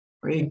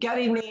We're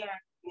getting there.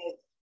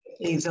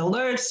 These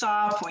alerts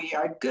off. We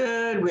are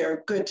good. We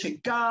are good to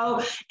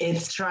go.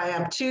 It's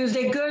Triumph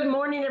Tuesday. Good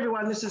morning,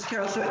 everyone. This is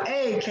Carol Sue,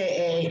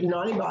 aka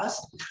Naughty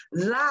Boss,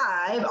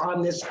 live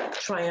on this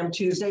Triumph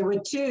Tuesday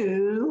with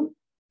two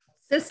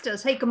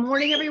sisters. Hey, good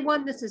morning,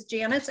 everyone. This is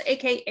Janice,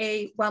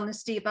 aka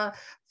Wellness Diva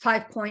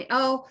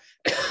 5.0,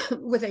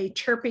 with a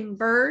chirping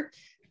bird.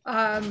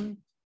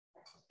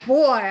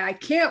 Boy, I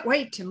can't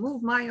wait to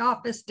move my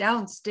office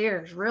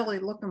downstairs. Really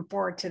looking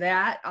forward to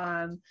that.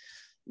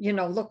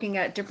 Looking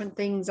at different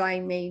things I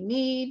may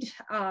need.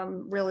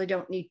 Really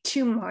don't need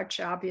too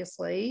much,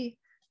 obviously.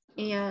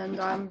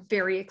 And I'm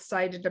very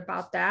excited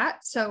about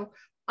that. So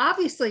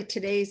obviously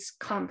today's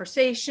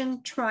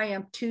conversation,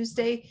 Triumph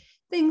Tuesday,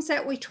 things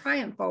that we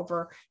triumph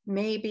over.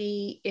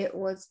 Maybe it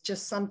was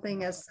just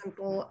something as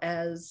simple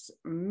as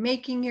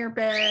making your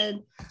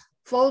bed,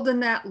 folding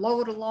that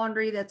load of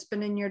laundry that's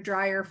been in your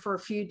dryer for a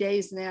few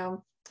days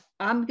now.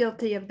 I'm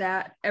guilty of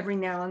that every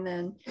now and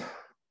then.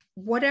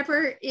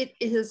 Whatever it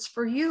is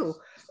for you.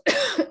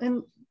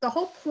 And the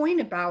whole point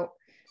about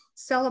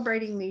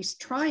celebrating these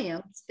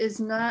triumphs is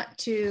not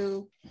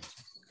to,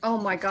 oh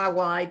my God,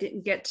 well, I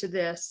didn't get to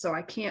this, so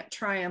I can't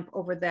triumph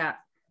over that.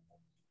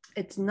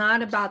 It's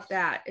not about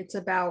that. It's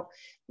about,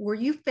 were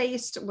you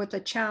faced with a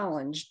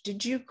challenge?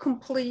 Did you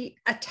complete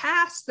a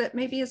task that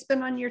maybe has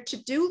been on your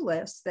to-do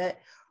list that,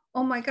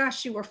 oh my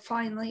gosh, you were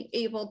finally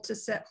able to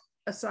set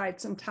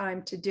aside some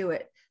time to do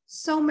it?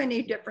 So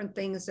many different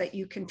things that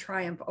you can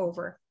triumph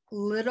over.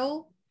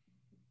 Little,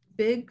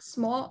 big,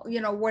 small,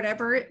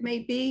 whatever it may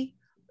be,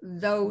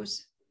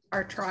 those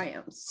are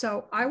triumphs.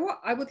 So I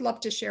would love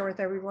to share with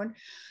everyone,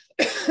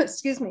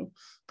 excuse me,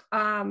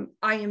 I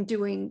am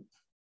doing,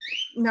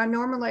 now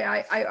normally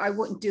I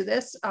wouldn't do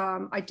this.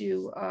 I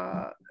do,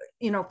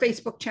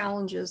 Facebook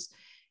challenges,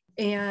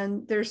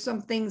 and there's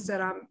some things that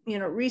I'm,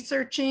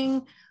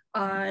 researching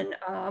on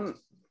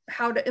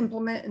how to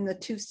implement in the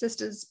Two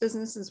Sisters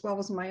business as well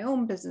as my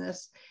own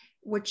business,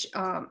 which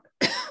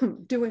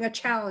doing a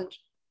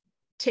challenge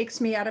takes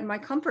me out of my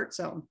comfort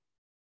zone.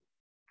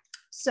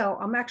 So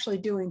I'm actually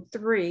doing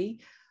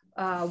three.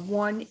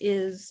 One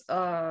is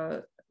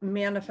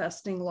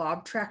manifesting law of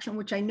attraction,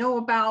 which I know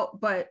about,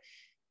 but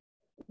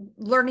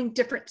learning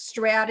different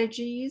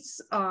strategies.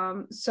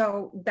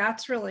 So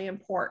that's really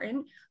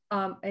important.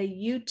 A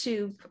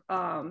YouTube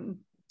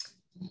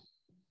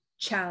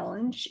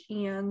challenge,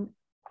 and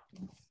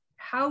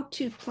how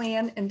to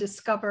plan and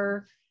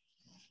discover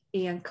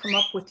and come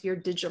up with your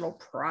digital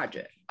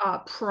product.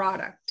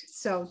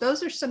 So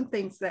those are some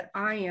things that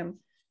I am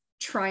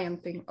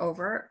triumphing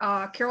over.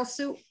 Carol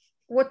Sue,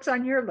 what's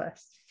on your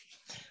list?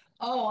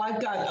 Oh,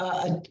 I've got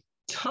a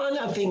ton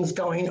of things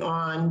going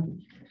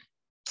on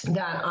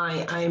that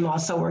I'm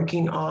also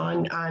working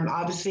on. I'm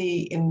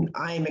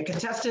a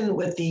contestant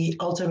with the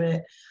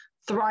Ultimate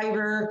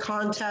Thriver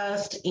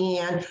contest,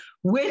 and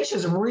which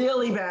has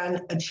really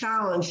been a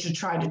challenge to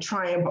try to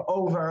triumph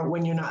over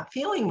when you're not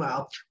feeling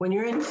well, when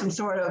you're in some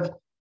sort of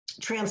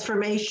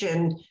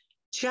transformation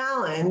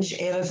challenge,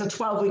 and it's a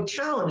 12-week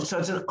challenge. So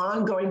it's an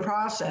ongoing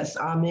process.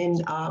 I'm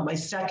in my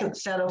second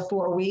set of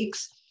 4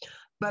 weeks,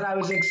 but I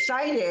was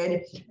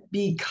excited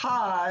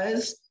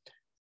because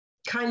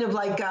kind of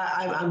like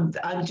I'm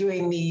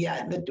doing the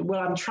what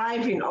I'm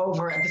triumphing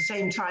over at the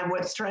same time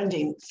what's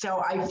trending.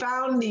 So I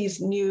found these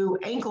new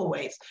ankle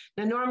weights.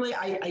 Now normally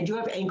I do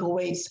have ankle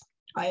weights.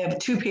 I have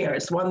two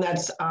pairs, one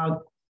that's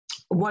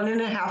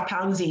 1.5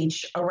 pounds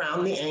each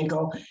around the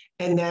ankle,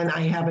 and then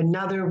I have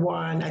another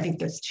one, I think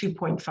that's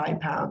 2.5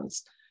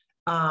 pounds.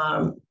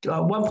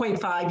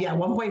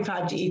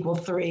 1.5 to equal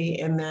 3,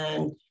 and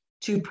then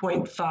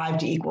 2.5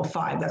 to equal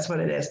 5. That's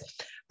what it is.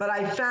 But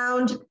I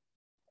found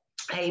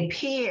a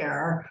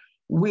pair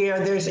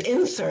where there's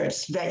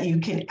inserts that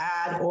you can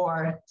add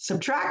or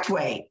subtract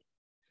weight.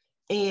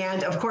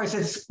 And of course,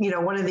 it's,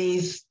 one of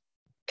these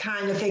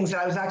kind of things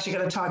that I was actually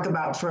going to talk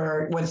about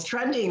for what's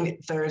trending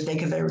Thursday,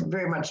 because they're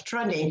very much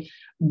trending.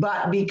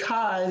 But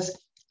because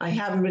I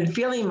haven't been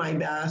feeling my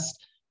best,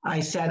 I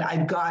said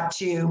I've got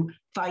to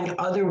find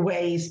other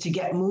ways to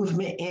get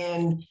movement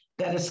in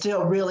that is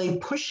still really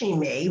pushing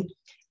me,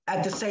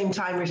 at the same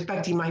time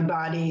respecting my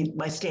body,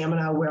 my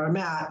stamina, where I'm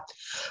at,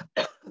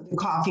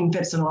 coughing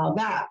fits and all of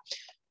that.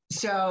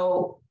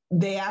 So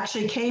they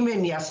actually came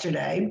in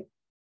yesterday,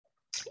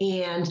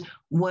 and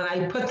when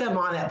I put them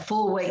on at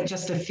full weight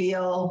just to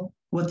feel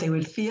what they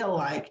would feel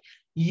like,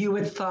 you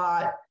would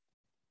thought,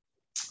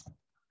 I'm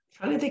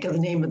trying to think of the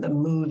name of the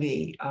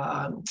movie.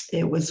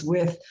 It was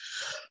with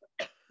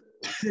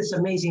this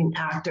amazing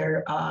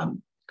actor,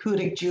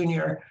 Kudik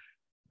Jr.,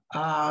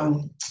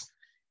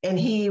 and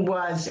he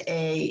was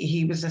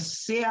a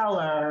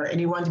sailor, and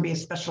he wanted to be a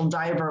special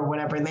diver or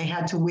whatever. And they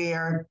had to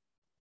wear,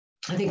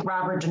 I think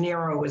Robert De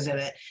Niro was in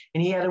it,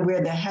 and he had to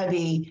wear the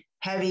heavy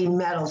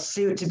metal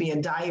suit to be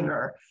a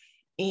diver.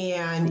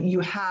 And you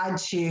had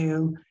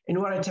to, in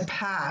order to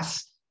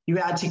pass, you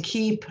had to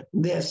keep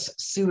this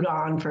suit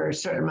on for a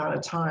certain amount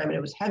of time, and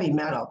it was heavy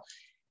metal,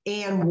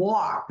 and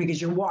walk,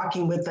 because you're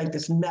walking with like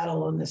this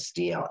metal and the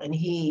steel. And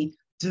he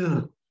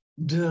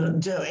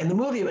And the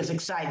movie was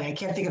exciting. I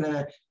can't think of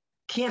the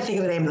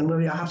name of the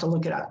movie. I'll have to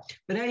look it up.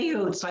 But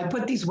anywho, so I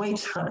put these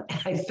weights on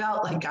and I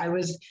felt like I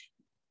was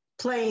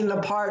playing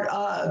the part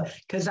of,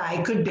 because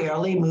I could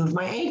barely move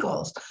my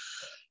ankles.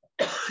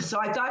 So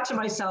I thought to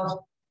myself,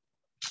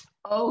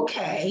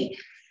 okay,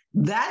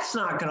 that's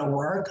not going to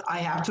work. I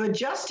have to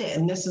adjust it.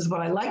 And this is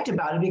what I liked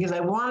about it, because I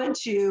wanted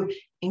to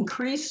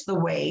increase the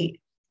weight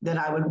that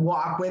I would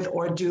walk with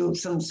or do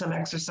some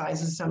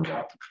exercises, some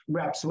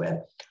reps with.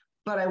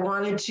 But I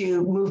wanted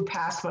to move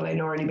past what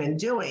I'd already been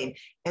doing,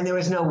 and there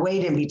was no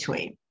weight in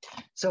between.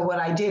 So what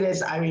I did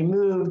is I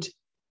removed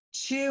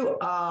two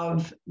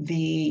of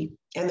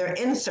and they're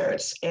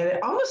inserts, and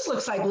it almost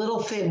looks like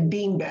little thin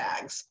bean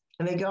bags,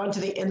 and they go into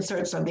the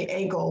inserts of the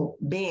ankle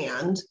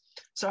band.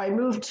 So I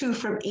moved two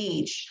from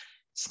each.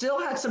 Still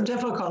had some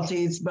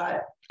difficulties,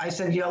 but I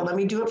said, let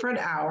me do it for an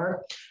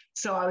hour.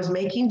 So I was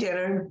making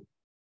dinner,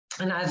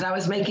 and as I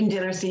was making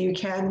dinner, so you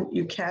can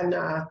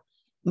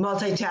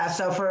multitask.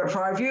 So for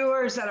our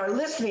viewers that are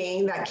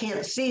listening that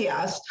can't see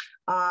us,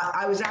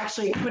 I was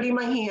actually putting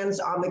my hands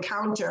on the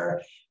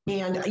counter,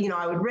 and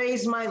I would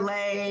raise my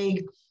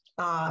leg.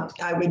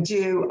 I would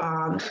do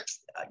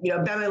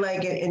bend my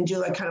leg and do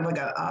like kind of like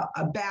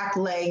a back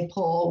leg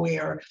pull,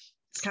 where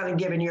it's kind of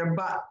giving your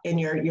butt and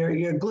your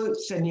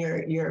glutes and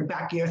your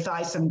back of your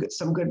thighs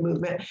some good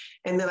movement.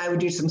 And then I would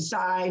do some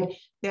side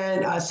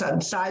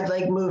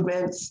leg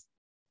movements,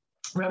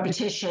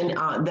 repetition.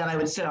 Then I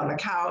would sit on the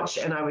couch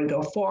and I would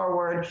go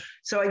forward.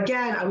 So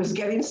again, I was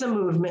getting some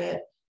movement,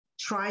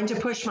 trying to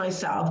push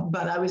myself,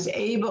 but I was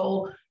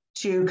able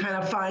to kind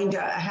of find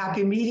a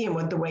happy medium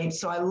with the weights.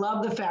 So I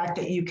love the fact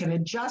that you can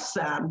adjust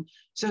them.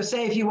 So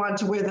say if you want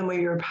to wear them when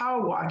you're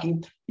power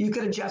walking, you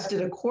could adjust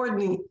it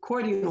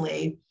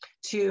accordingly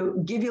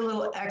to give you a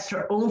little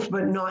extra oomph,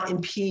 but not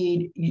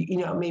impede,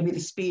 maybe the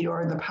speed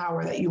or the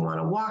power that you want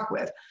to walk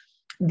with.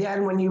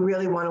 Then when you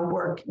really want to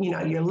work,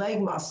 your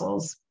leg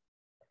muscles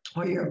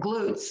or your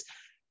glutes,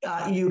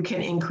 you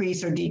can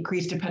increase or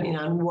decrease depending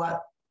on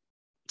what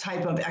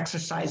type of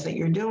exercise that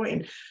you're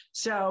doing.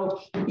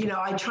 So,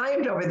 I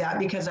triumphed over that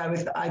because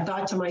I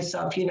thought to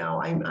myself,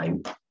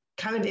 I'm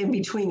kind of in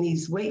between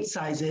these weight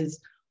sizes.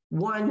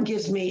 One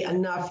gives me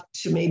enough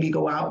to maybe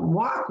go out and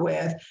walk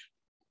with,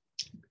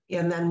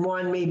 and then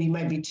one maybe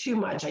might be too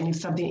much. I need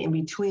something in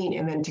between,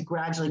 and then to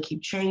gradually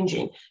keep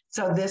changing.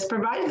 So this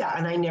provided that,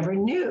 and I never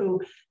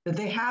knew that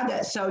they had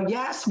that. So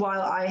yes,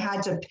 while I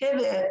had to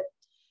pivot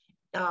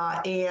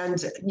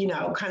and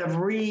kind of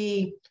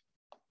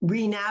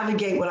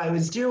re-navigate what I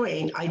was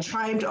doing, I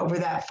triumphed over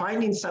that,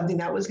 finding something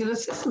that was going to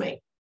assist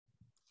me.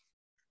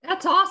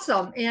 That's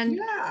awesome. And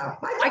yeah,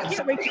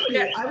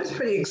 I was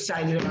pretty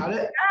excited about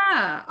it.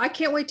 Yeah, I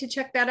can't wait to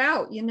check that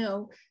out.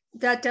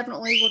 That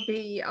definitely would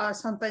be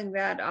something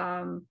that,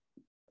 a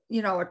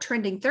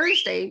trending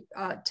Thursday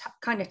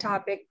kind of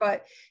topic.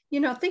 But,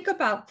 think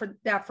about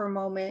that for a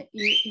moment.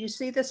 You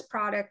see this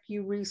product,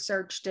 you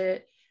researched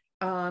it,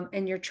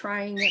 and you're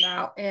trying it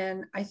out.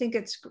 And I think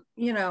it's,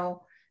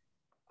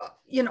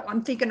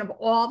 I'm thinking of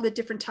all the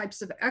different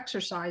types of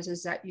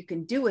exercises that you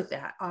can do with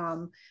that.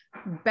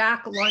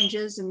 Back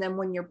lunges, and then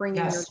when you're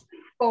bringing your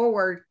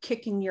forward,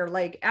 kicking your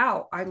leg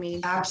out. I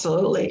mean,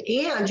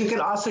 absolutely. And you can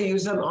also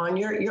use them on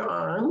your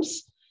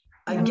arms,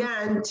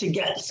 again, to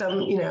get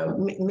some,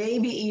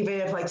 maybe even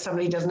if like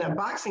somebody doesn't have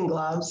boxing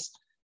gloves,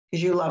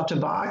 because you love to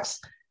box,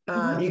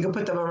 you can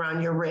put them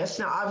around your wrist.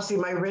 Now, obviously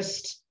my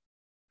wrists,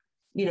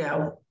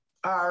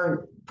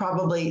 are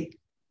probably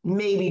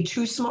maybe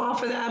too small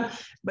for them,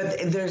 but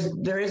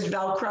there is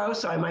Velcro,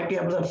 so I might be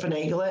able to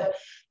finagle it,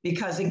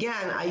 because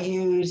again, I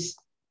use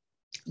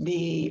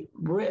the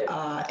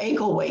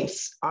ankle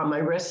weights on my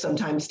wrist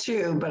sometimes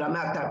too, but I'm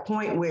at that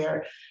point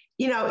where,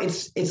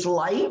 it's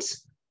light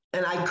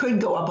and I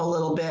could go up a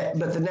little bit,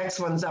 but the next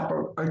ones up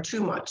are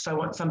too much. So I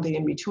want something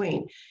in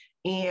between.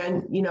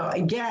 And,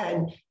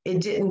 again,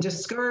 it didn't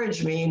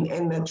discourage me.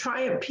 And the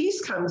triumph piece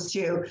comes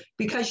to,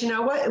 because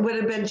it would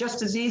have been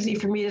just as easy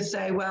for me to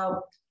say,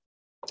 well,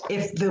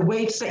 if the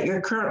weights that you're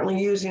currently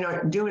using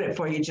aren't doing it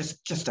for you,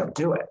 just don't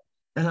do it.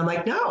 And I'm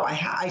like, no,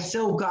 I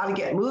still got to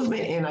get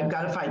movement in. I've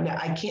got to find that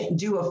I can't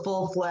do a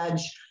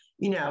full-fledged,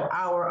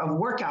 hour of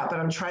workout, but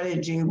I'm trying to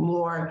do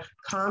more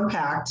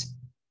compact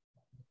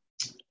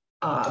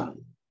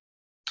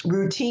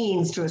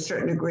routines to a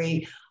certain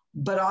degree,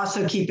 but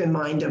also keep in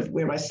mind of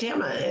where my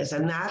stamina is.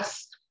 And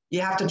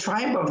you have to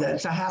triumph over that.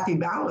 It's a happy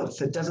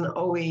balance. It doesn't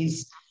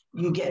always,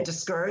 you get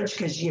discouraged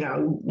because,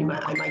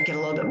 I might get a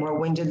little bit more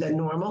winded than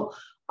normal.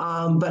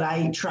 But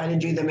I try to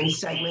do them in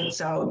segments.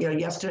 So,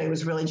 yesterday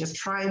was really just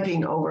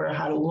triumphing over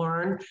how to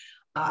learn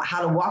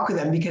how to walk with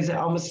them, because it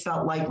almost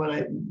felt like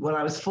when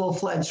I was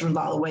full-fledged with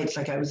all the weights,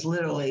 like I was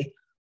literally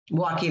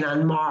walking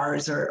on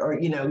Mars or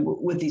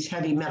with these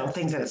heavy metal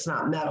things. And it's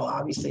not metal,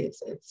 obviously.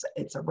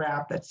 It's a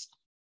wrap that's,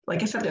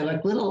 like I said, they're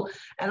like little,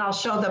 and I'll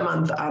show them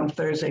on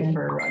Thursday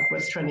for like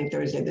what's trending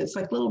Thursday. It's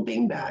like little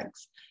bean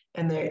bags,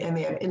 and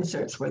they have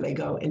inserts where they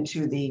go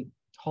into the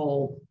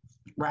whole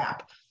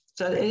wrap.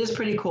 So it is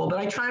pretty cool, but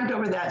I triumphed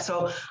over that.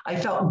 So I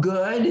felt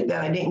good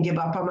that I didn't give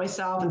up on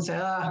myself and say,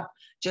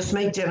 just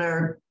make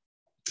dinner,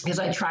 because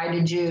I try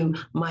to do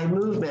my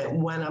movement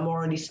when I'm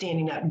already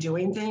standing up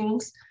doing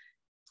things.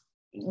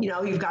 You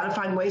know, you've got to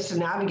find ways to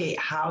navigate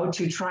how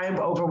to triumph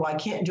over, well, I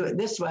can't do it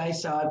this way,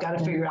 so I've got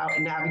to figure out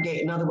and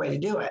navigate another way to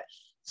do it.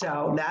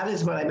 So that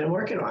is what I've been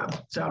working on.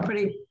 So I'm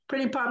pretty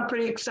pumped,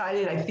 pretty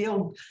excited. I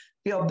feel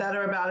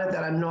better about it,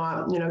 that I'm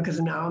not, you know, because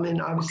now I'm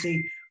in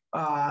obviously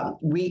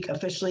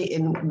officially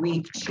in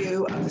week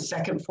 2 of the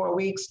second 4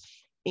 weeks.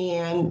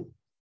 And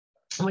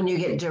when you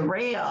get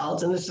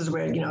derailed, and this is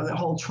where, you know, the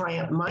whole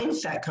triumph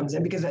mindset comes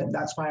in, because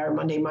that's why our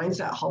Monday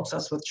mindset helps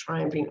us with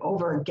triumphing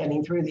over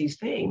getting through these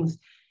things,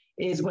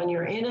 is when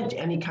you're in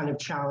any kind of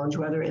challenge,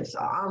 whether it's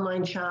an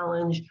online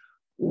challenge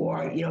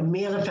or, you know,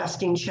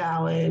 manifesting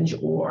challenge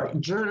or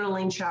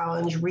journaling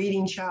challenge,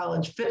 reading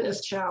challenge,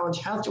 fitness challenge,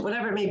 health,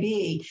 whatever it may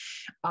be,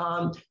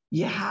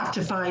 you have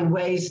to find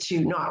ways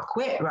to not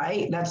quit,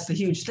 right? That's the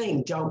huge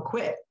thing. Don't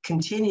quit.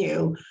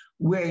 Continue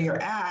where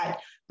you're at,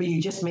 but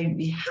you just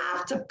maybe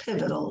have to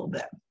pivot a little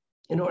bit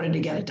in order to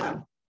get it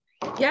done.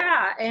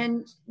 Yeah.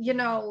 And, you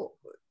know,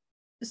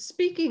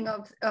 speaking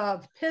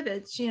of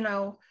pivots, you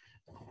know,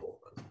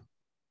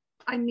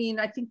 I mean,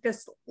 I think the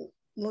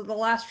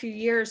last few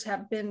years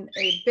have been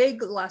a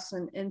big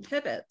lesson in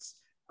pivots.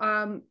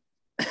 And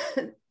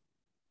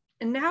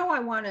now I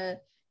want to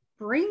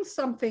bring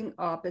something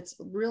up. It's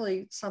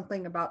really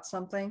something about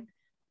something,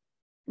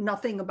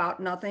 nothing about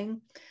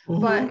nothing.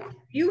 Mm-hmm. But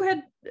you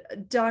had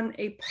done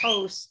a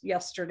post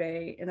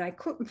yesterday, and I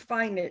couldn't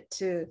find it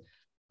to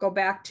go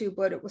back to,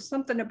 but it was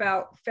something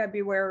about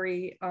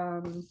February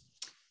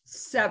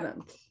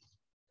 7th.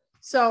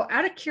 So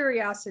out of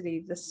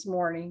curiosity this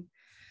morning,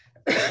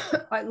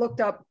 I looked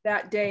up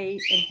that day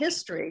in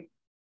history.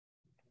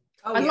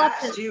 Oh, I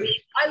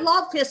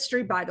love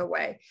history, by the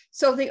way.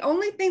 So the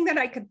only thing that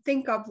I could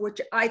think of, which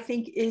I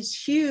think is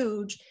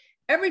huge,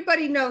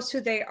 everybody knows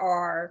who they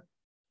are.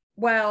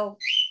 Well,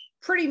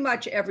 pretty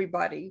much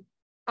everybody.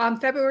 On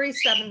February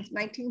 7th,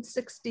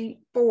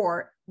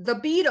 1964, the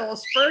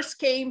Beatles first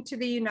came to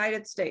the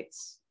United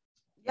States.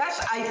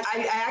 Yes,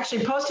 I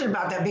actually posted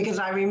about that, because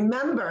I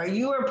remember,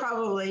 you were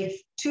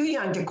probably too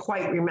young to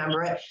quite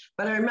remember it,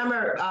 but I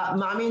remember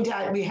Mommy and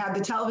Dad, we had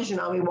the television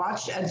on, we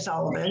watched Ed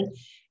Sullivan,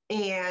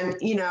 and,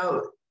 you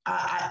know,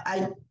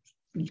 I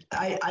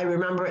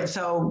remember it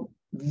so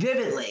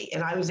vividly,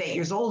 and I was 8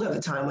 years old at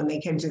the time when they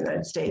came to the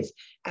United States,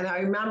 and I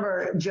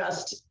remember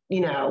just,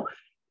 you know,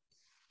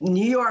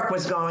 New York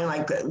was going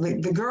like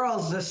the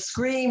girls, the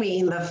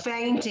screaming, the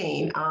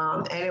fainting,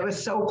 and it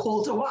was so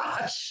cool to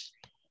watch.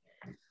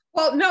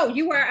 Well, no,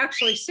 you were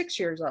actually 6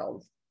 years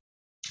old.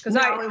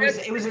 No,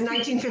 it was in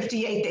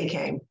 1958 they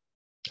came.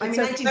 I mean,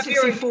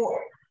 1964.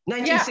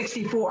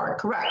 1964, yeah.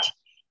 Correct.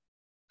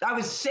 I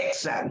was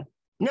 6 then.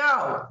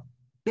 No,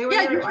 they were.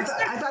 Yeah,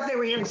 I thought they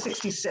were here in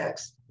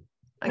 66.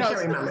 I can't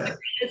remember.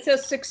 It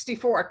says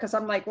 64, because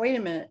I'm like, wait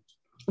a minute.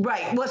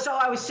 Right. Well, so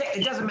I was 6.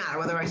 It doesn't matter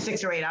whether I was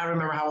 6 or 8. I don't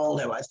remember how old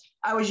I was.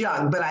 I was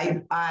young, but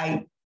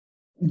I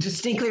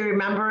distinctly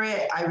remember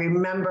it. I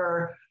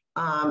remember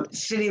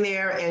sitting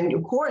there, and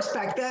of course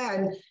back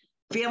then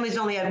families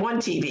only had one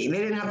TV. They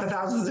didn't have the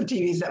thousands of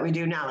TVs that we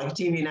do now, like a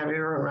TV in every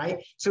room,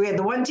 right? So we had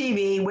the one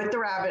TV with the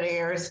rabbit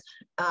ears,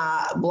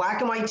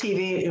 black and white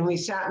TV, and we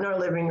sat in our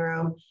living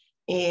room.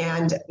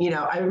 And, you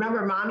know, I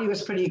remember Mommy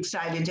was pretty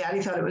excited.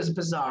 Daddy thought it was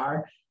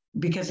bizarre,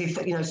 because he,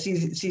 you know,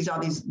 sees all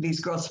these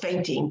girls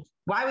fainting.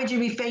 Why would you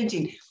be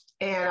fainting?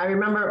 And I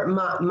remember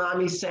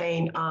Mommy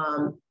saying,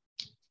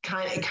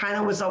 kind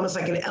of was almost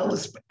like an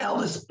Elvis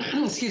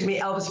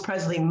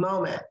Presley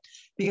moment,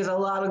 because a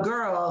lot of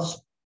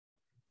girls,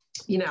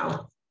 you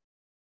know,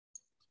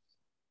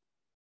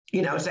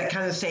 it's that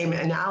kind of same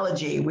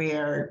analogy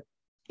where,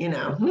 you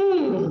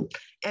know,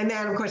 and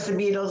then of course the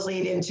Beatles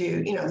lead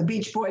into, you know, the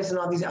Beach Boys and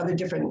all these other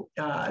different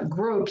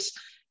groups,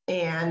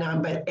 and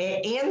and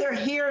their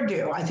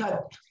hairdo.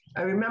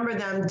 I remember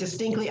them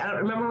distinctly. I don't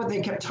remember what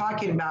they kept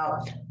talking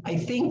about. I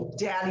think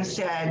Daddy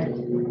said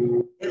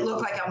it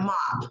looked like a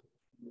mop.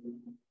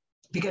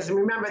 Because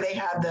remember, they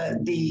had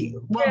back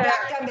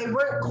then they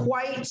weren't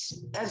quite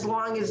as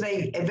long as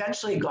they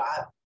eventually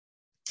got,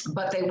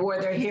 but they wore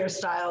their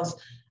hairstyles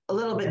a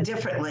little bit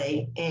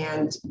differently.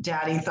 And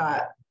Daddy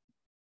thought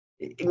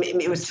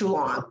it was too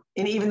long.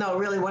 And even though it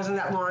really wasn't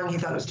that long, he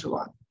thought it was too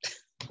long.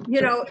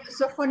 You know, it's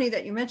so funny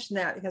that you mentioned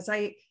that, because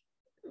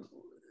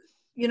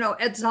you know,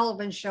 Ed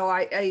Sullivan show,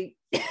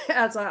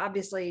 as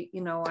obviously,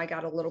 you know, I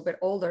got a little bit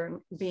older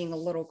and being a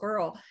little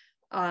girl,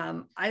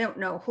 I don't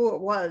know who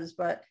it was,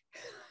 but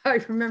I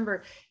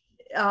remember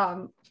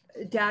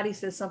Daddy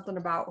says something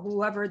about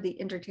whoever the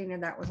entertainer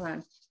that was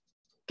on,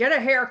 get a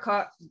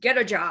haircut, get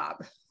a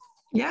job.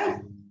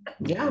 Yeah.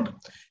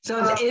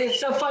 So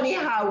it's so funny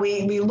how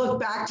we look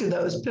back to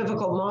those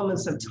pivotal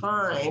moments of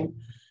time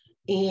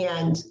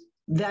and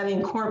then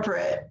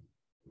incorporate,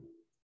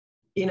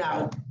 you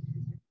know,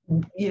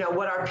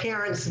 what our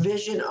parents'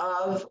 vision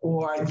of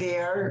or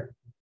their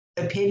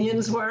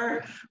opinions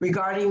were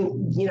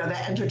regarding,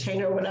 that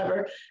entertainer or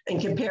whatever, and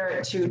compare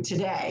it to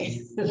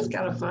today. It's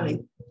kind of funny.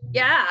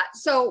 Yeah.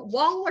 So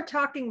while we're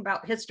talking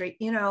about history,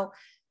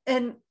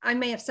 and I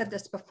may have said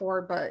this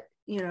before, but,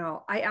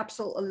 I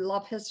absolutely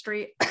love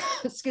history.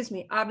 Excuse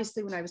me.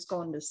 Obviously, when I was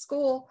going to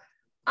school,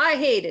 I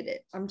hated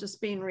it. I'm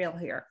just being real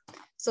here.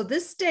 So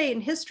this day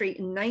in history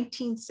in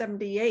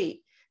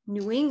 1978,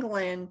 New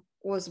England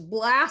was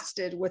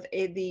blasted with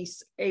a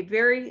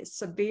very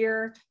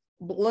severe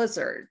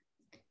blizzard.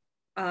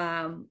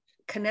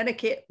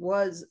 Connecticut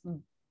was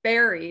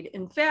buried.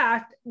 In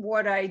fact,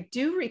 what I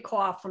do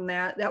recall from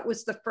that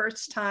was the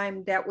first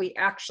time that we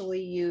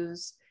actually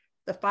used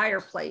the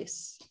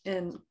fireplace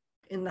in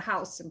the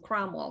house in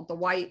Cromwell, the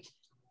white,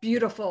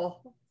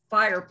 beautiful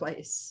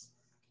fireplace.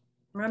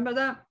 Remember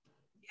that?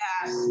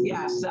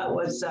 Yes, that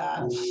was,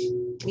 I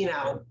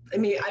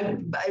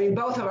mean,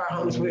 both of our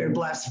homes, we were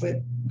blessed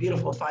with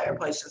beautiful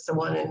fireplaces. The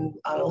one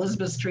on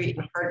Elizabeth Street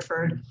in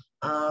Hartford.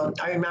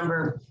 I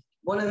remember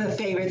one of the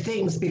favorite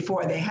things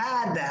before they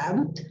had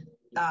them,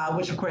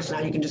 which of course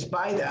now you can just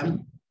buy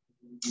them,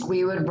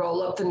 we would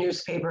roll up the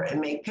newspaper and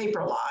make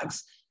paper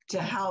logs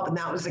to help, and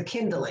that was a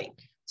kindling.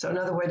 So in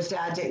other words,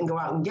 Dad didn't go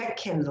out and get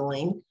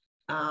kindling.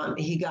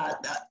 He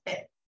got,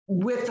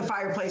 with the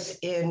fireplace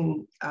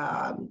in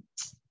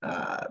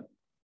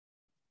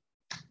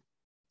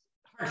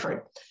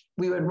Hartford,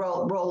 we would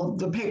roll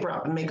the paper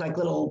up and make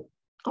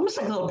almost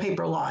like little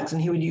paper logs,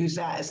 and he would use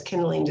that as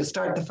kindling to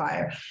start the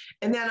fire.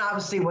 And then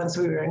obviously once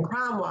we were in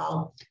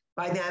Cromwell,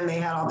 by then they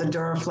had all the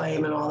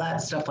Duraflame and all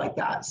that stuff like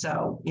that.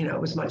 So,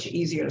 it was much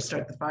easier to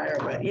start the fire,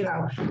 but,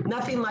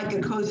 nothing like a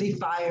cozy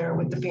fire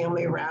with the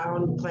family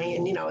around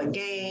playing, a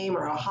game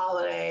or a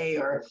holiday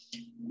or,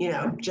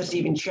 just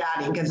even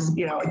chatting. Because,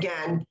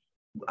 again,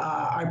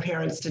 our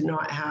parents did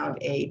not have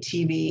a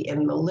TV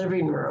in the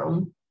living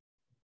room.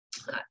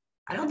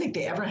 I don't think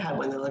they ever had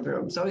one in the living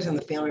room. It's always in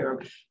the family room.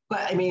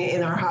 But I mean,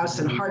 in our house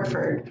in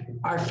Hartford,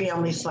 our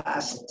family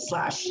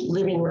slash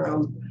living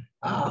room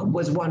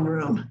was one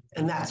room,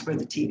 and that's where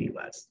the TV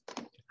was.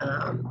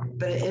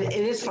 But it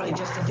is funny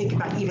just to think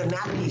about even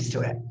that piece to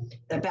it,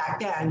 that back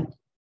then,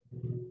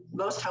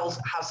 most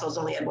households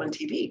only had one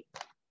TV.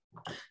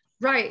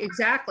 Right,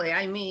 exactly.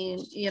 I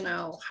mean,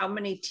 how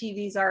many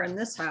TVs are in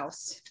this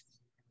house?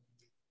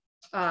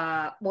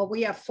 Well,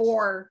 we have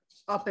 4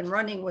 up and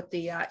running with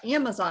the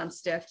Amazon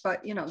stick,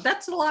 but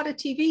that's a lot of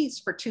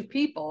TVs for 2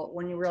 people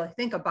when you really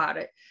think about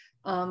it.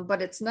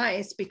 But it's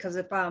nice because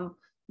if I'm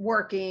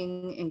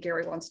working and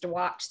Gary wants to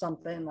watch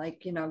something,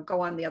 like,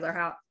 go on the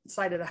other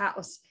side of the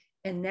house.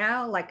 And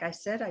now, like I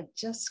said, I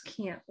just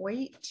can't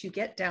wait to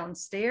get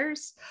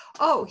downstairs.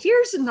 Oh,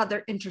 here's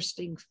another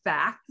interesting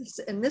fact.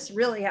 And this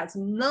really has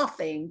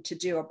nothing to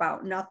do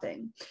about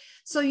nothing.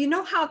 So,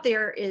 how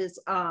there is,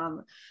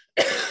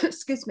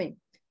 excuse me,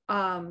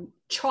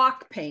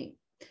 chalk paint.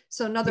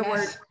 So in other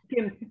words,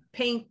 you can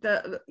paint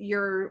a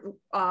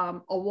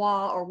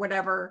wall or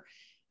whatever,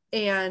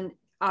 and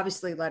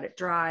obviously let it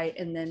dry,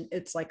 and then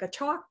it's like a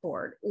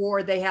chalkboard,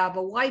 or they have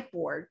a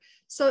whiteboard.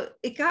 So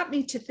it got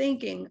me to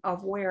thinking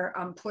of where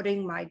I'm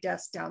putting my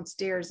desk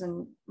downstairs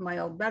in my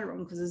old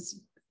bedroom,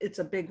 because it's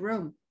a big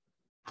room.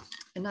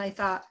 And I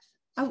thought,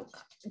 oh,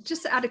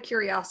 just out of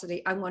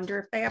curiosity, I wonder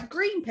if they have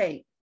green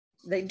paint.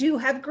 They do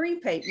have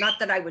green paint. Not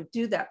that I would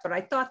do that, but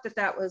I thought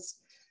that was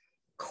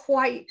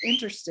quite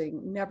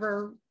interesting.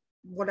 Never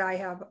would I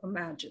have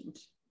imagined.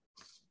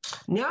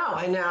 No,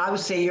 I know. I would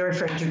say you're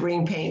referring to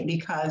green paint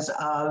because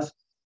of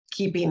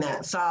keeping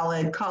that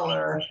solid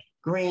color.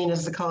 Green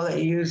is the color that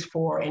you use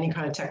for any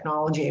kind of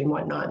technology and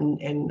whatnot,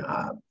 and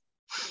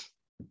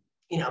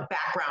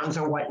backgrounds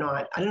or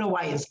whatnot. I don't know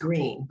why it's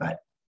green, but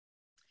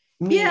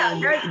yeah,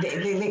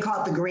 they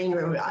call it the green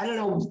room. I don't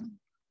know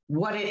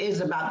what it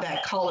is about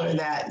that color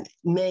that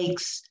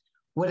makes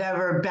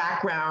whatever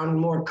background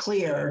more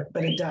clear,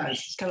 but it does.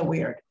 It's kind of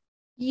weird.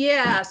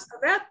 Yeah, so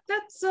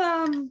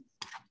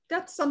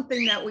that's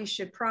something that we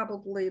should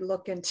probably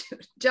look into.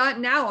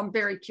 John, now I'm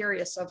very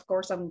curious. Of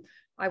course,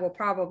 I will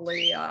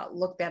probably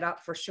look that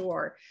up for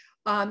sure.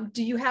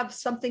 Do you have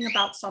something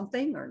about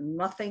something or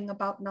nothing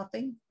about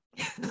nothing?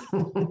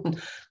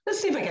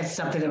 Let's see if I get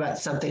something about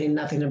something and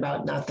nothing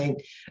about nothing.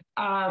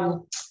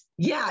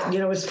 Yeah,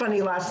 it was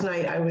funny. Last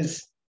night I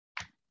was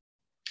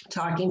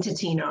talking to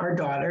Tina, our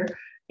daughter,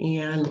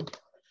 and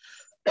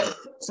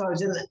so I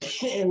was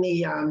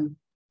in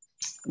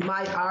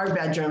our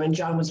bedroom, and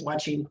John was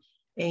watching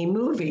a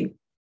movie,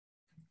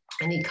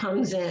 and he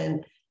comes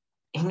in,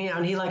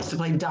 and he likes to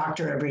play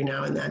doctor every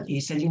now and then.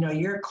 He said,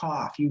 your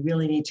cough, you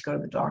really need to go to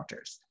the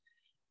doctor's.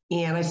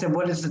 And I said,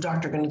 what is the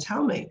doctor going to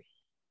tell me?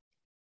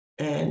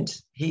 And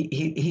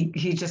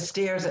he just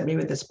stares at me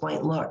with this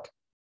blank look.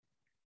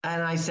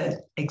 And I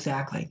said,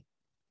 exactly.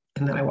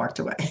 And then I walked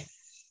away.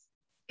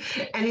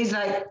 And he's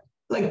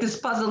like this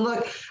puzzled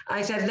look.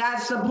 I said,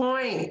 that's the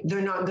point. They're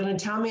not going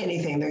to tell me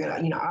anything. They're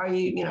going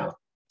to,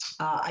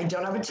 I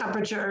don't have a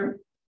temperature.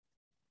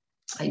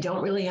 I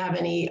don't really have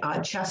any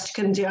chest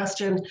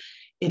congestion.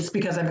 It's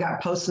because I've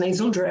got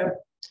postnasal drip,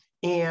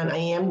 and I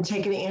am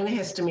taking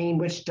antihistamine,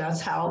 which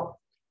does help.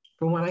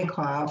 for when I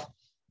cough.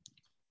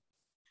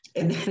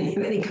 And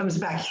then he comes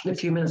back in a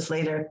few minutes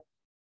later,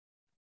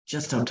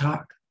 just don't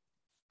talk.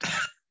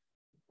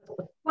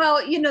 Well,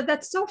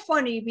 that's so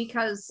funny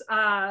because,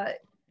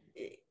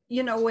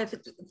 with,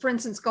 for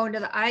instance, going to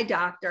the eye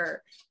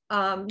doctor,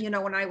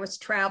 when I was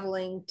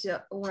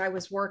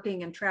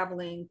working and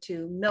traveling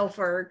to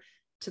Milford,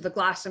 to the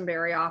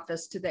Glastonbury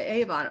office, to the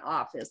Avon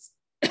office,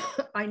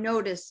 I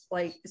noticed,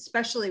 like,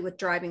 especially with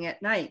driving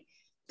at night,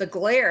 the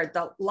glare,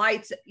 the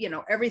lights,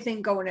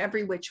 everything going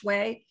every which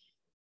way.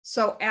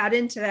 So add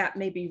into that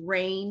maybe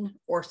rain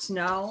or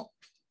snow.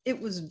 It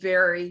was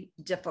very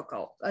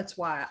difficult. That's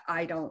why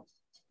I don't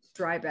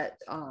drive at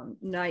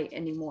night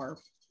anymore.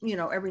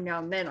 Every now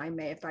and then I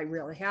may, if I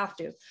really have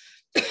to.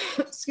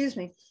 Excuse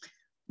me.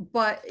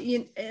 But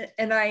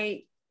and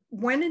I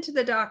went into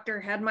the doctor,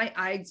 had my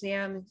eye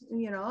exam.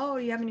 Oh,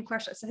 you have any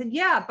questions? I said,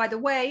 yeah. By the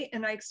way,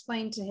 and I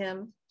explained to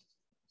him,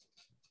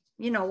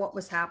 what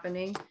was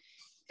happening,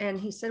 and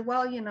he said,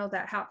 well,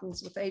 that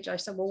happens with age. I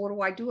said, well, what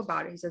do I do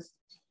about it? He says,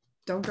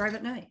 don't drive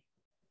at night.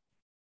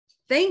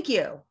 Thank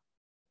you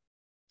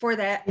for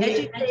that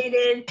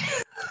educated.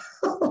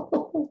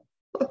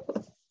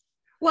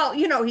 Well,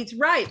 he's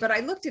right, but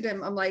I looked at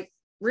him, I'm like,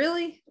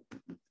 really?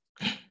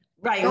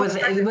 Right. Was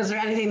there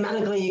anything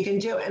medically you can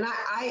do? And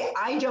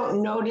I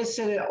don't notice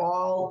it at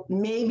all.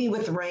 Maybe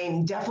with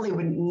rain, definitely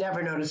would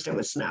never notice it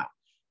with snow,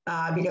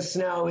 because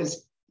snow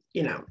is,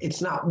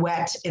 it's not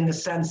wet in the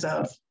sense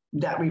of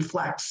that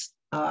reflects,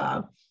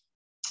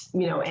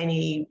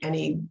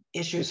 any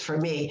issues for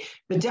me.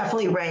 But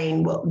definitely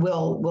rain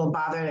will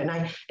bother it.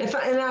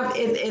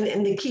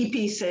 And the key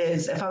piece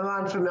is, if I'm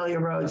on familiar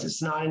roads,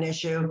 it's not an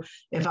issue.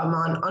 If I'm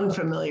on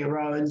unfamiliar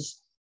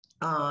roads,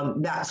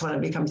 that's when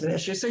it becomes an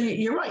issue. So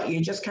you're right.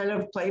 You just kind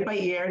of play it by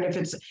ear. And if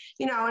it's,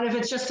 and if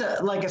it's just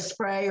like a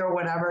spray or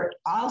whatever,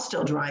 I'll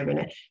still drive in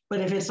it. But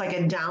if it's like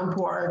a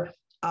downpour,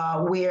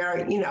 where,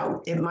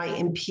 it might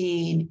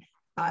impede,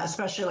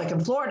 especially like in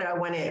Florida,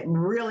 when it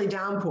really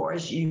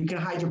downpours, you can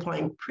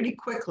hydroplane pretty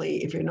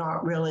quickly if you're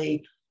not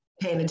really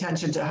paying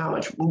attention to how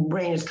much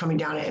rain is coming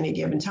down at any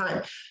given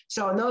time.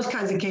 So in those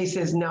kinds of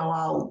cases,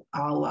 no,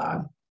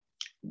 I'll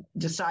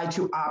decide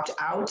to opt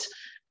out.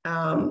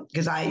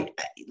 Because I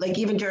like,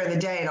 even during the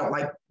day, I don't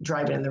like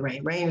driving in the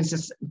rain. Rain is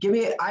just,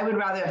 I would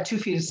rather have 2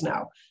 feet of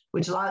snow,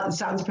 which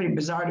sounds pretty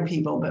bizarre to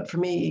people, but for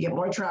me, you get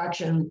more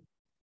traction.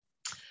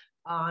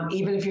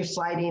 Even if you're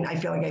sliding, I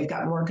feel like I've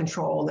got more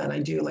control than I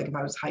do like if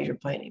I was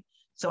hydroplaning.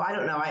 So I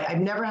don't know.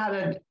 I've never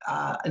had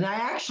and I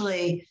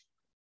actually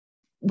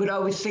would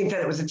always think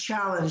that it was a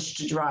challenge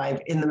to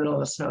drive in the middle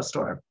of a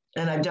snowstorm.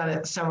 And I've done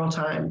it several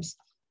times.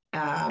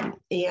 And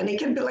it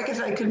can be, like I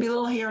said, it could be a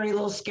little hairy, a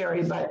little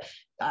scary, but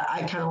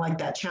I kind of like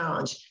that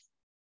challenge.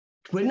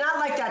 Would not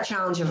like that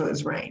challenge if it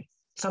was rain.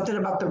 Something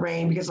about the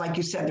rain, because like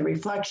you said, the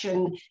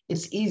reflection,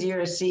 it's easier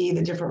to see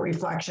the different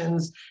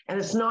reflections. And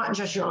it's not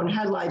just your own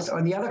headlights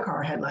or the other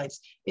car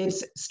headlights,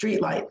 it's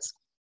street lights,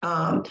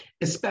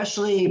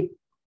 especially,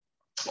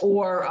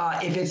 or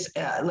if it's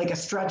like a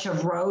stretch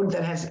of road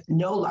that has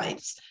no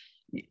lights.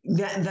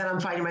 Then I'm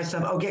finding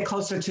myself, get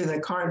closer to the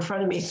car in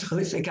front of me, so at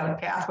least they got a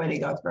pathway to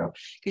go through.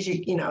 Because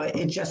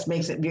it just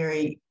makes it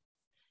very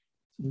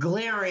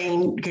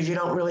glaring, because you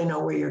don't really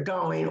know where you're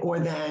going. Or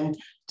then,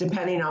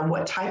 depending on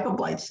what type of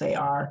lights they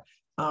are,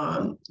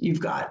 you've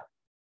got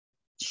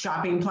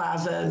shopping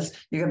plazas,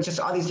 you have just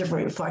all these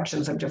different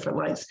reflections of different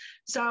lights.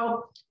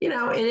 So,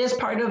 it is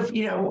part of,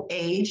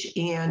 age,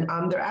 and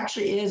there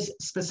actually is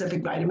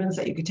specific vitamins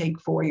that you could take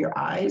for your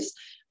eyes,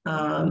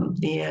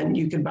 and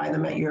you can buy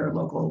them at your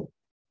local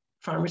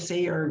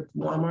pharmacy or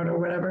Walmart or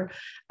whatever.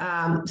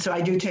 So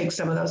I do take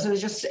some of those, and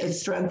it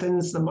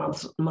strengthens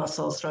the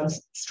muscle,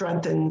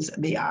 strengthens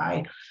the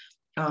eye,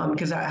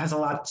 because that has a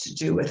lot to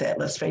do with it.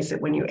 Let's face it,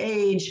 when you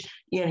age,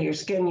 your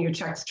skin, your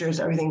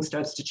textures, everything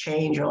starts to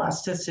change, your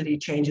elasticity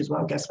changes.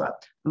 Well, guess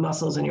what? The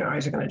muscles in your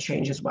eyes are going to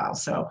change as well.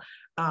 So,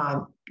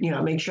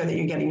 make sure that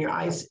you're getting your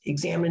eyes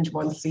examined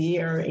once a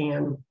year.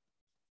 And,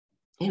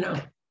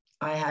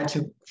 I had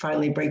to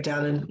finally break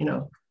down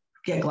and,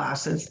 get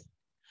glasses.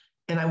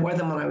 And I wore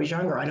them when I was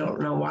younger. I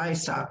don't know why I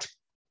stopped,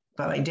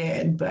 but I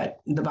did. But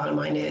the bottom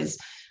line is,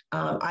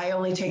 I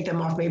only take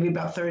them off maybe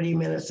about 30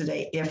 minutes a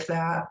day, if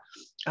that,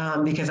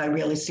 because I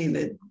really see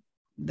the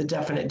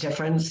definite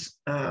difference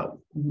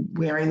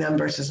wearing them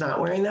versus not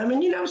wearing them.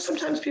 And,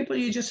 sometimes people,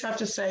 you just have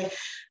to say,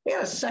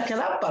 suck it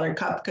up,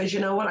 buttercup, because you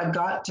know what? I've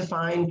got to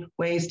find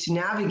ways to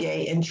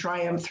navigate and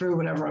triumph through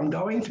whatever I'm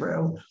going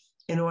through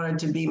in order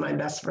to be my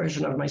best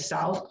version of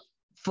myself,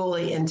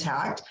 fully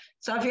intact.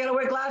 So if you got to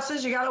wear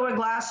glasses, you got to wear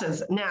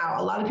glasses. Now,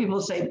 a lot of people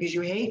say, because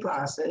you hate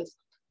glasses,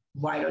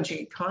 why don't you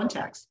get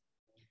contacts?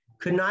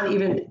 Could not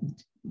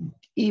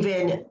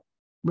even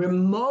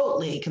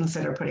remotely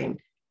consider putting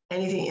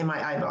anything in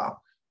my eyeball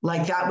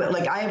like that.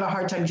 Like, I have a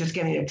hard time just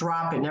getting a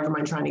drop in, never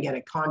mind trying to get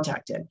it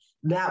contacted.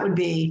 That would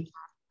be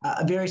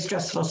a very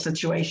stressful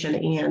situation.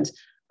 And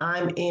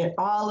I'm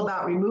all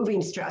about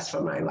removing stress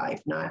from my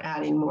life, not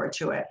adding more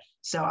to it.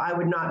 So I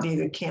would not be a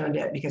good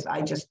candidate, because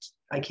I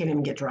can't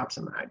even get drops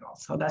in my eyeball.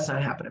 So that's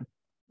not happening.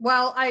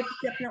 Well, I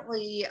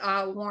definitely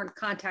worn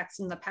contacts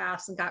in the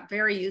past and got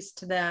very used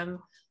to them.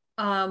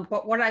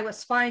 But what I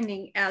was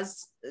finding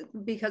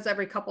because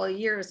every couple of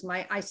years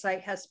my eyesight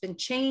has been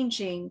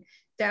changing,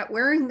 that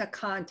wearing the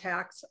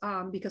contacts,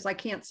 because I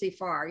can't see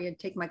far, you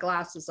take my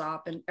glasses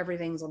off and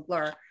everything's a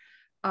blur.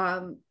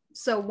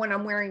 So when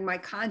I'm wearing my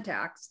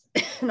contacts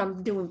and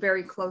I'm doing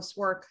very close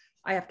work,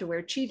 I have to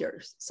wear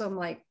cheaters. So I'm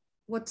like,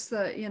 why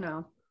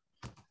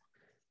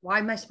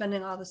am I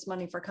spending all this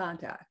money for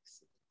contacts?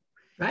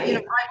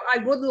 Right. I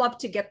would love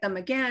to get them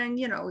again.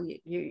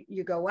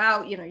 You go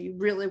out, you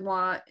really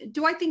want.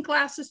 Do I think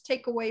glasses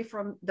take away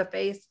from the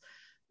face?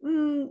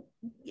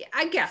 Yeah,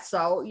 I guess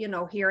so.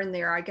 Here and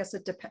there. I guess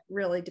it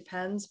really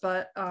depends,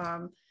 but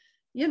I'm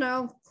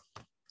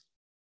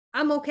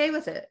okay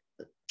with it.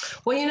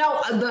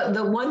 Well,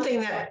 the one thing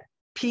that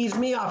pees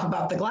me off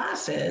about the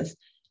glasses,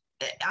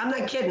 I'm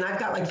not kidding. I've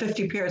got like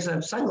 50 pairs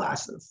of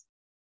sunglasses.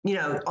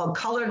 All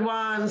colored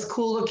ones,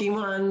 cool looking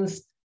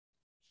ones.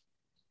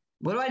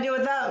 What do I do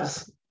with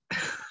those?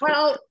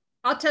 Well,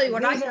 I'll tell you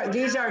what.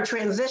 These are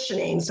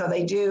transitioning, so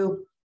they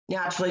do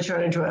naturally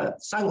turn into a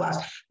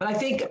sunglass. But I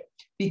think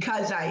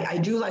because I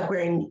do like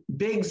wearing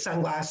big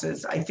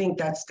sunglasses, I think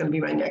that's going to be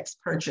my next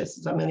purchase.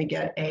 Is I'm going to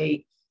get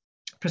a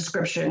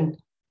prescription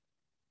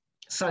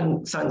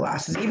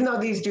sunglasses, even though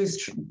these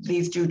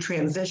do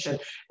transition.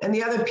 And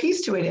the other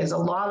piece to it is a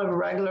lot of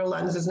regular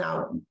lenses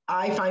now.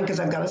 I find, because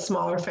I've got a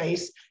smaller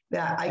face,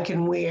 that I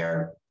can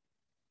wear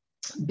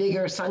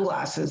bigger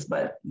sunglasses,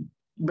 but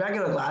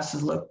regular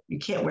glasses you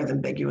can't wear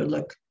them big. You would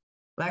look,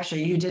 well,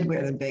 actually you did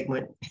wear them big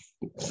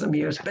some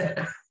years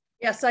back.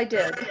 Yes, I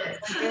did.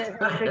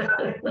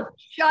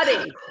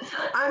 Shutty.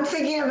 I'm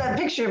thinking of that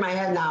picture in my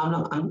head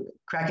now. I'm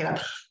cracking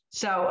up.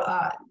 So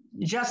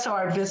just so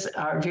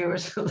our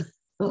viewers,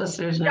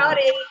 listeners know,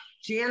 Shutty.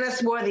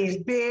 Janice wore these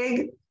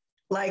big,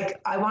 like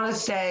I want to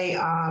say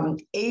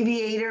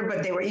aviator,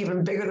 but they were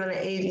even bigger than an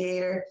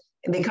aviator.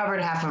 And they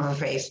covered half of her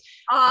face.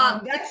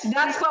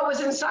 That's what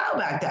was in style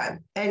back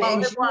then. And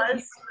it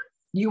was.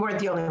 You weren't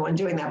the only one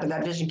doing that, but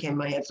that vision came in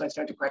my head, so I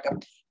started to crack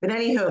up. But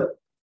anywho,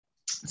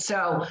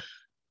 so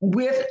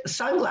with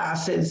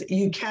sunglasses,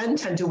 you can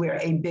tend to wear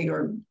a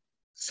bigger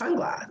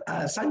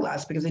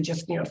sunglass because they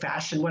just,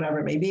 fashion, whatever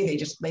it may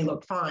be, they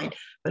look fine.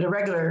 But a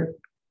regular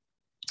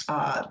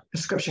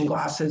prescription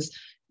glasses,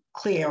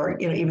 clear,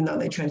 even though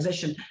they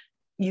transition,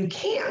 you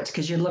can't,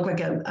 because you look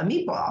like a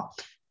meatball.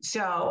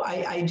 So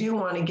I do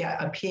want to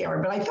get a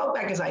pair, but I felt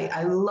bad because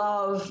I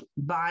love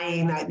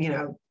buying that,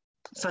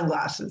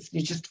 sunglasses.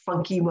 They're just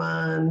funky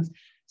ones.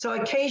 So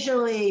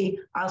occasionally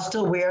I'll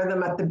still wear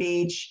them at the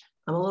beach.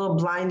 I'm a little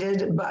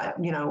blinded, but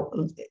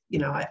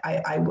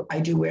I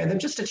do wear them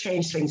just to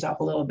change things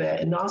up a little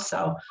bit. And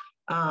also,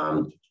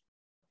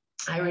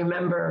 I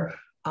remember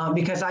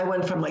because I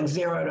went from like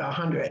 0 to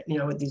 100,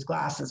 with these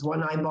glasses.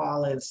 One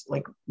eyeball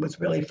was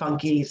really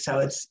funky, so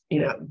it's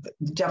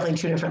definitely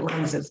two different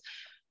lenses.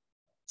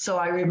 So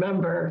I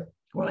remember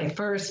when I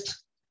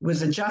first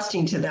was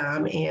adjusting to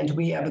them, and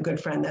we have a good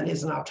friend that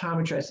is an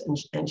optometrist,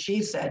 and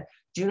she said,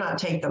 do not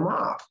take them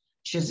off.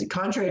 She said,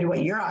 contrary to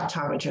what your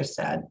optometrist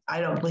said,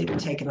 I don't believe in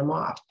taking them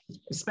off,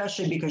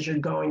 especially because you're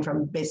going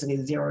from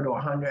basically 0 to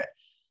 100.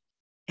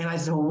 And I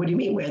said, well, what do you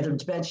mean, wear them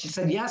to bed? She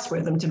said, yes,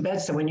 wear them to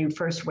bed. So when you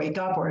first wake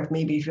up, or if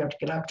you have to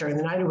get up during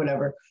the night or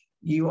whatever,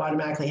 you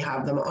automatically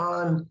have them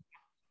on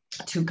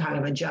to kind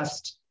of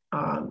adjust,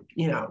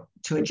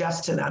 to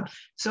adjust to them.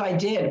 So I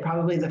did.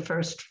 Probably the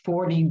first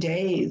 40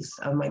 days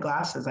of my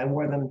glasses, I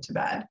wore them to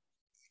bed.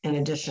 In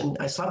addition,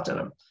 I slept in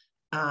them.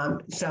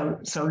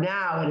 So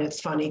now, and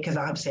it's funny because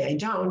obviously I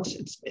don't.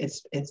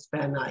 It's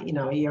been a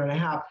year and a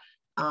half.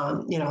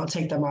 I'll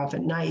take them off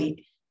at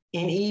night,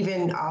 and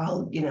even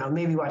I'll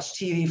maybe watch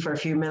TV for a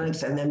few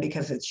minutes, and then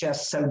because it's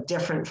just so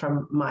different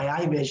from my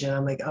eye vision,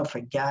 I'm like, oh,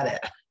 forget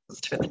it.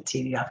 Let's turn the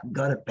TV off and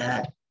go to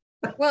bed.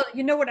 Well,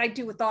 you know what I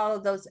do with all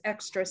of those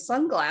extra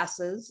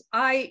sunglasses?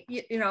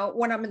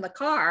 When I'm in the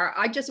car,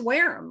 I just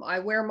wear them. I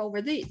wear them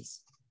over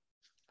these.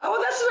 Oh,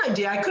 well, that's an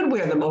idea. I could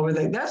wear them over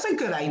there. That's a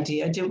good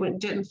idea.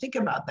 Didn't think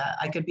about that.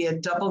 I could be a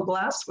double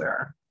glass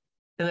wearer.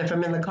 And if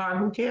I'm in the car,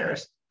 who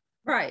cares?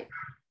 Right.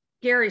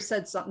 Gary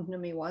said something to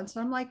me once.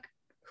 I'm like,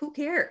 who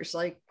cares?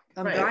 Like,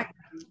 I'm driving,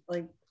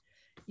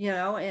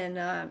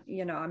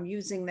 I'm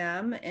using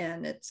them,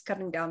 and it's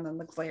cutting down on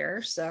the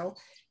glare. So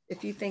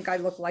if you think I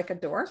look like a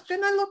dork,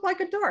 then I look like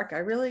a dork. I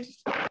really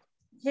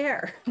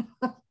care.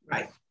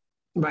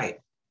 Right.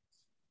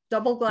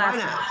 Double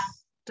glasses. Why not?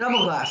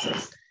 Double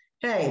glasses.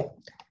 Hey,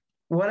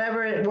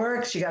 whatever it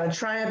works, you got to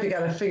try it. You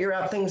got to figure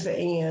out things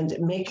and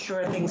make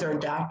sure things are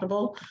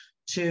adaptable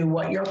to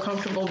what you're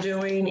comfortable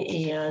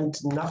doing, and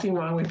nothing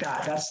wrong with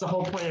that. That's the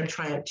whole point of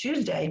Triumph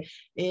Tuesday.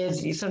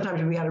 Is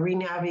sometimes we got to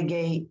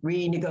renavigate,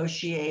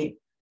 renegotiate,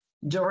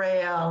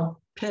 derail,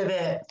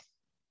 pivot.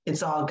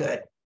 It's all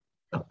good.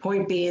 The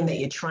point being that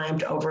you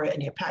triumphed over it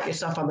and you pat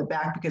yourself on the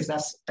back, because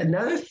that's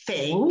another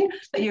thing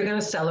that you're going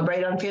to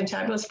celebrate on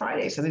Fantabulous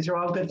Friday. So these are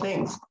all good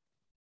things.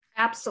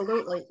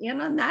 Absolutely.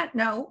 And on that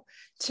note,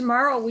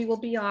 tomorrow we will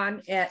be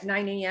on at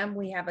 9 a.m.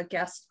 We have a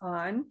guest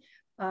on.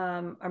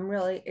 I'm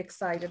really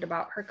excited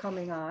about her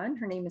coming on.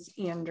 Her name is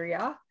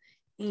Andrea,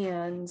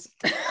 and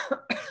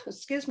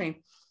excuse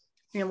me.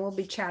 And we'll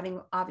be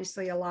chatting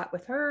obviously a lot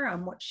with her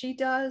on what she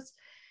does.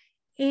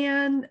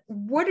 And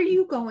what are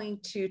you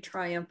going to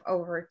triumph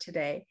over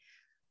today?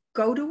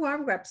 Go to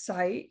our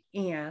website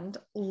and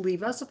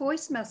leave us a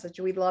voice message.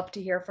 We'd love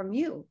to hear from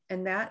you.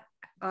 And that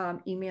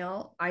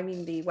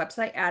the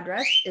website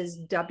address is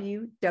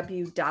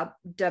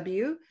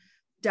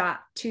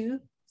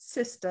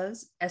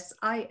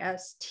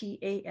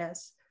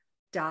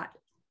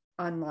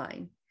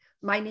www.twosistas.online.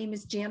 My name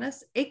is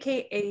Janice,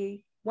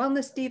 aka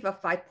Wellness Diva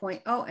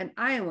 5.0, and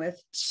I am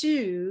with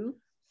Two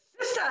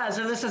Sisters.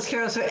 And this is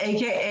Carol, so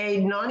aka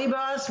Naughty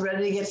Boss,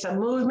 ready to get some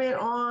movement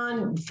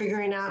on,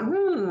 figuring out,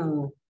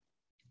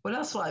 what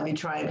else will I be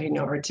triumphing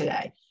over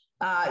today?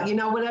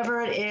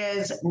 Whatever it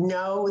is,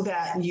 know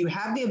that you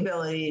have the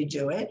ability to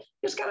do it.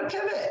 You just got to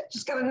pivot,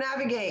 just got to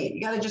navigate. You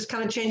got to just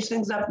kind of change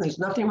things up. And there's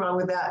nothing wrong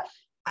with that.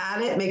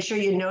 Add it, make sure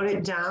you note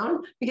it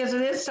down because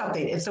it is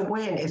something. It's a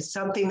win. It's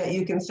something that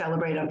you can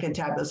celebrate on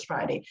Fantabulous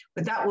Friday.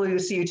 With that, we'll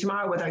see you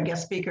tomorrow with our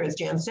guest speaker, as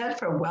Jan said,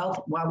 for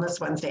Wellness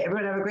Wednesday.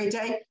 Everyone have a great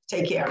day.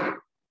 Take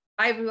care.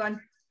 Bye,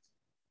 everyone.